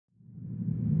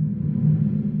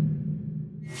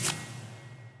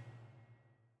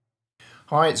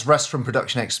Hi, it's Russ from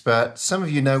Production Expert. Some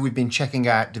of you know we've been checking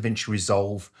out DaVinci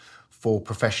Resolve for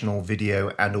professional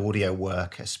video and audio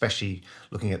work, especially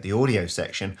looking at the audio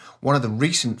section. One of the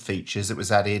recent features that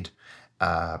was added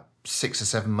 6 or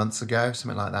 7 months ago,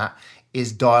 something like that,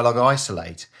 is Dialog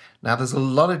Isolate. Now there's a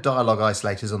lot of dialog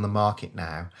isolators on the market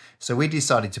now, so we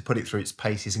decided to put it through its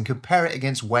paces and compare it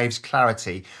against Wave's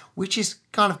Clarity, which is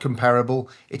kind of comparable.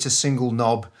 It's a single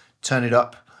knob, turn it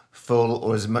up full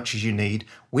or as much as you need.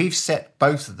 We've set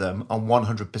both of them on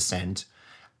 100%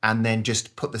 and then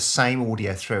just put the same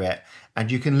audio through it,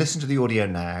 and you can listen to the audio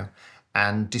now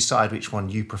and decide which one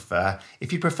you prefer.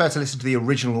 If you prefer to listen to the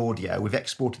original audio, we've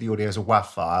exported the audio as a WAV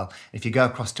file. If you go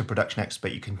across to Production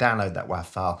Expert, you can download that WAV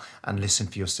file and listen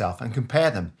for yourself and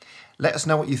compare them. Let us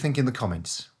know what you think in the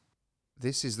comments.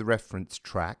 This is the reference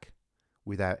track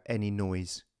without any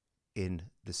noise in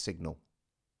the signal.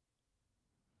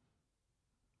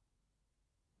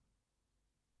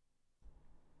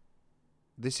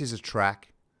 This is a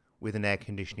track with an air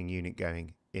conditioning unit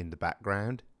going in the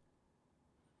background.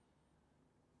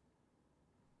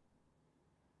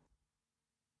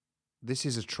 This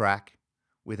is a track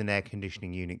with an air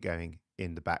conditioning unit going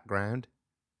in the background.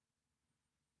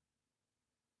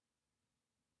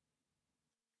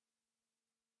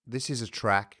 This is a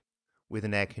track with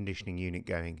an air conditioning unit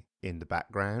going in the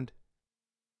background.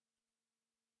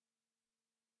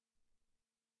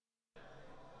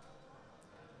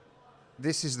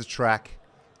 This is the track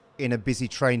in a busy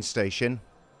train station.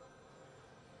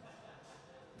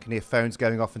 You can hear phones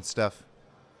going off and stuff.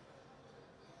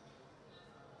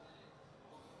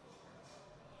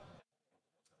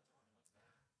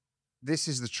 This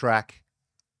is the track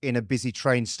in a busy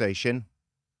train station.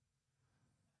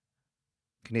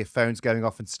 You can hear phones going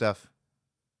off and stuff.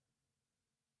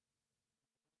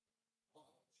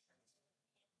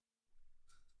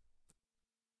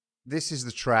 This is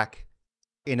the track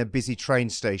in a busy train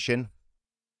station.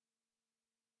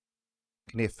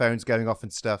 You can hear phones going off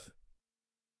and stuff.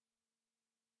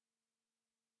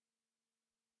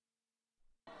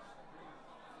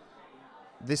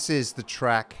 This is the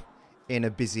track in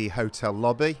a busy hotel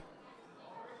lobby.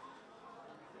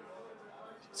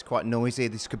 It's quite noisy.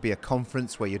 This could be a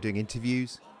conference where you're doing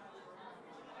interviews.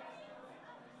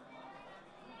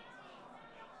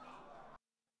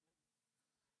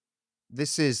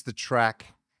 This is the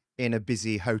track in a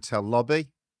busy hotel lobby.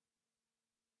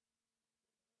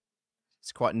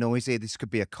 It's quite noisy. This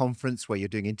could be a conference where you're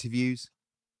doing interviews.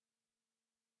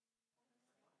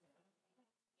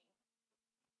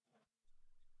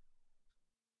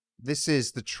 This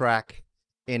is the track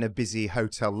in a busy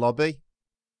hotel lobby.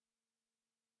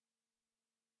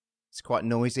 It's quite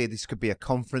noisy. This could be a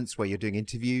conference where you're doing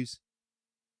interviews.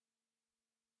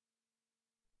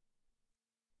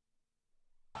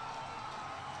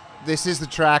 This is the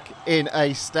track in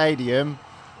a stadium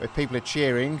where people are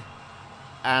cheering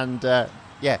and,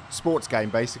 yeah, sports game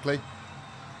basically.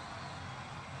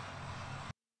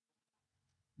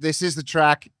 This is the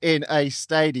track in a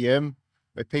stadium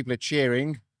where people are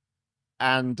cheering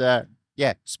and,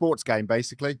 yeah, sports game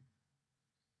basically.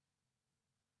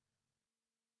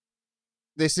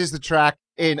 This is the track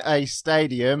in a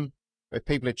stadium where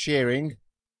people are cheering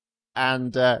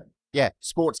and, yeah,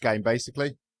 sports game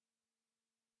basically.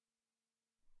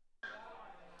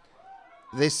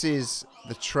 This is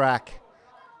the track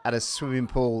at a swimming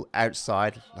pool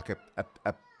outside, like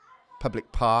a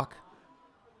public park.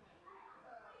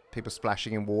 People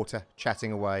splashing in water,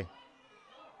 chatting away.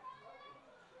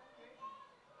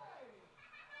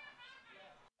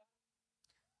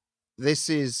 This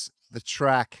is the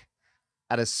track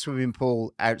at a swimming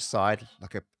pool outside,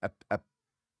 like a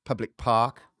public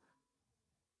park.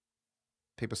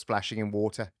 People splashing in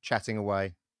water, chatting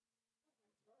away.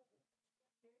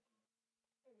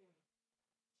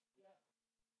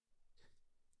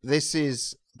 This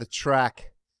is the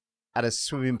track at a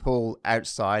swimming pool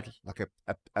outside, like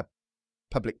a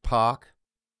public park.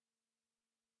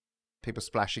 People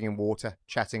splashing in water,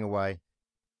 chatting away.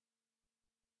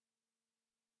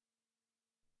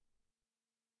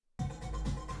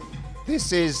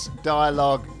 This is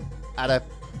Dialog at a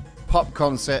pop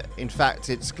concert. In fact,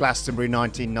 it's Glastonbury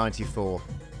 1994.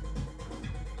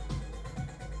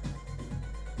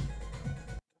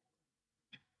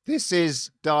 This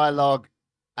is Dialog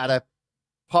at a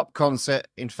pop concert.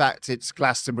 In fact, it's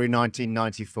Glastonbury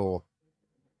 1994.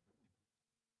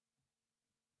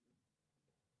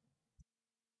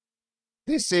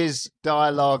 This is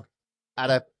Dialog at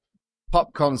a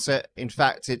pop concert. In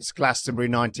fact, it's Glastonbury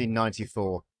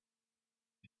 1994.